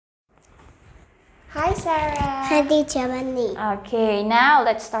Hi, Sarah. Hi, Teacher Bunny. Okay, now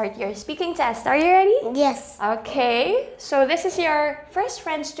let's start your speaking test. Are you ready? Yes. Okay, so this is your first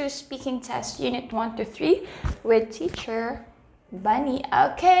Friends 2 speaking test, Unit 1 to 3 with Teacher Bunny.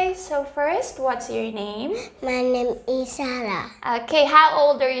 Okay, so first, what's your name? My name is Sarah. Okay, how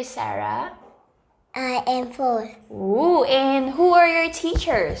old are you, Sarah? I am 4. Ooh, and who are your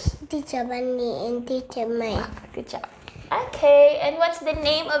teachers? Teacher Bunny and Teacher May. Good job. Okay, and what's the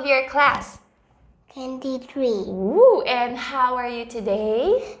name of your class? Candy Tree. Ooh, and how are you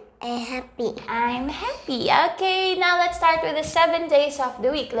today? I'm happy. I'm happy. Okay, now let's start with the 7 days of the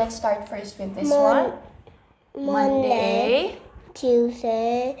week. Let's start first with this one. Monday,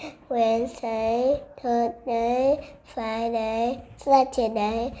 Tuesday, Wednesday, Thursday, Friday,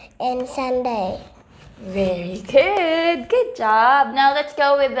 Saturday, and Sunday. Very good. Good job. Now let's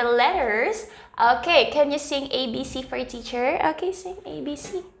go with the letters. Okay, can you sing ABC for teacher? Okay, sing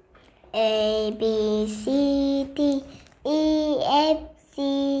ABC. A, B, C, D, E, F,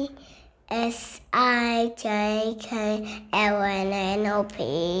 C, S, I, J, K, L, N, N, O,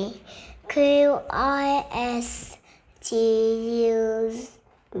 P, Q, R, S, T, U,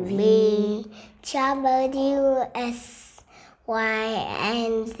 V, W, X, Y,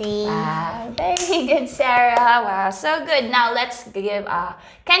 and Z. Wow, very good, Sarah. Wow, so good. Now let's give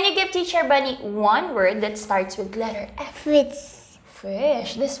can you give Teacher Bunny one word that starts with letter F? Fish.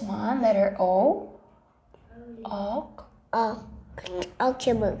 Fish. This one, letter O. Oak. Oh,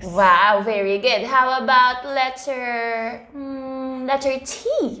 octopus. Wow, very good. How about letter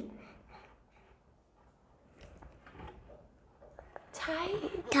T?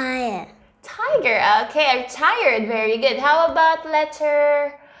 Tire. Tiger. Okay, I'm tired. Very good. How about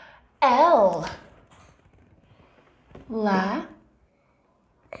letter L? Like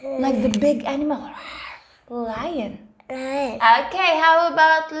the big animal. Lion. Lion. Okay, how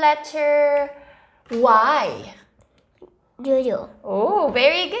about letter Y? Jojo. Oh,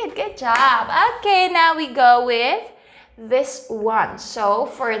 very good. Good job. Okay, now we go with this one. So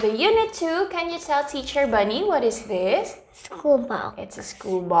for the Unit 2, can you tell Teacher Bunny what is this? School ball. It's a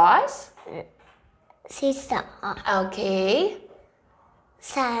school bus. Sister. Okay.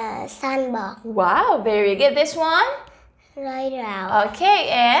 Sandball. Wow, very good. This one? Playground. Okay,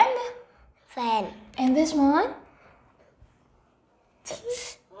 and? Fan. And this one?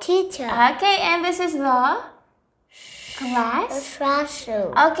 Teacher. Okay, and this is the class?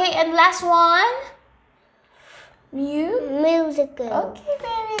 Classroom. Okay, and last one? Musical. Okay,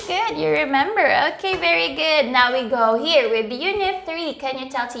 very good. You remember. Okay, very good. Now we go here with Unit 3. Can you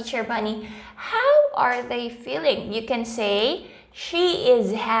tell Teacher Bunny, how are they feeling? You can say, she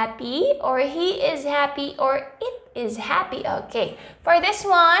is happy, or he is happy, or it is happy. Okay, for this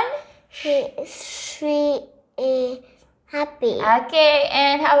one? She is happy. Okay,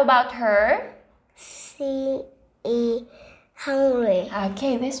 and how about her? She is hungry.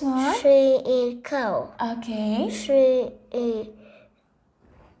 Okay, this one? She is cold. Okay. She is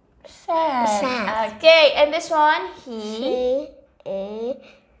sad. Okay, and this one? He is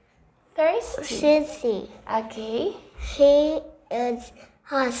thirsty. thirsty. Okay. He is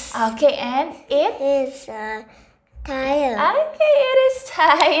hot. Okay, and it? Is tired. Okay, it is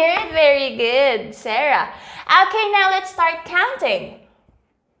tired. Very good, Sarah. Okay, now let's start counting.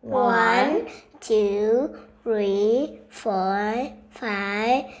 1, 2, 3, 4,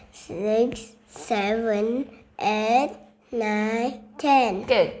 5, 6, 7, 8, 9, 10.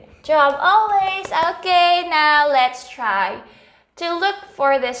 Good job always. Okay, now let's try to look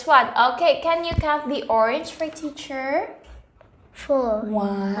for this one. Okay, can you count the orange for teacher? 4.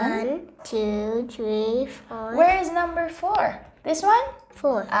 1. 2, 3, 4. Where is number 4? This one?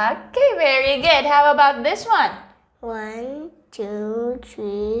 4. Okay, very good. How about this one? 1, 2,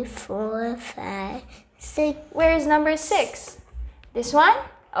 3, 4, 5, 6. Where is number 6? This one?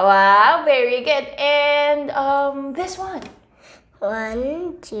 Wow, very good. And this one?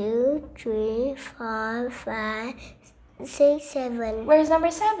 1, 2, 3, 4, 5, 6, 7. Where's number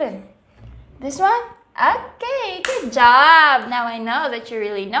 7? This one? Okay, good job. Now I know that you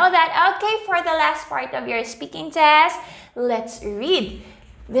really know that. Okay, for the last part of your speaking test, let's read.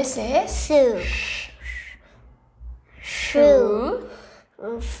 This is Shoe. shoe,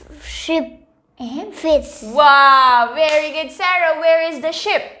 Ship. and Fish. wow, very good, Sarah. Where is the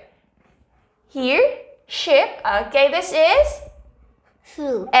ship? Here, ship. Okay, this is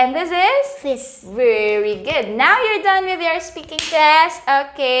Shoe. and this is Fish. very good. Now you're done with your speaking test.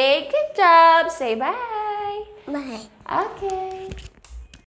 Okay, good job. Say bye. Bye. Okay.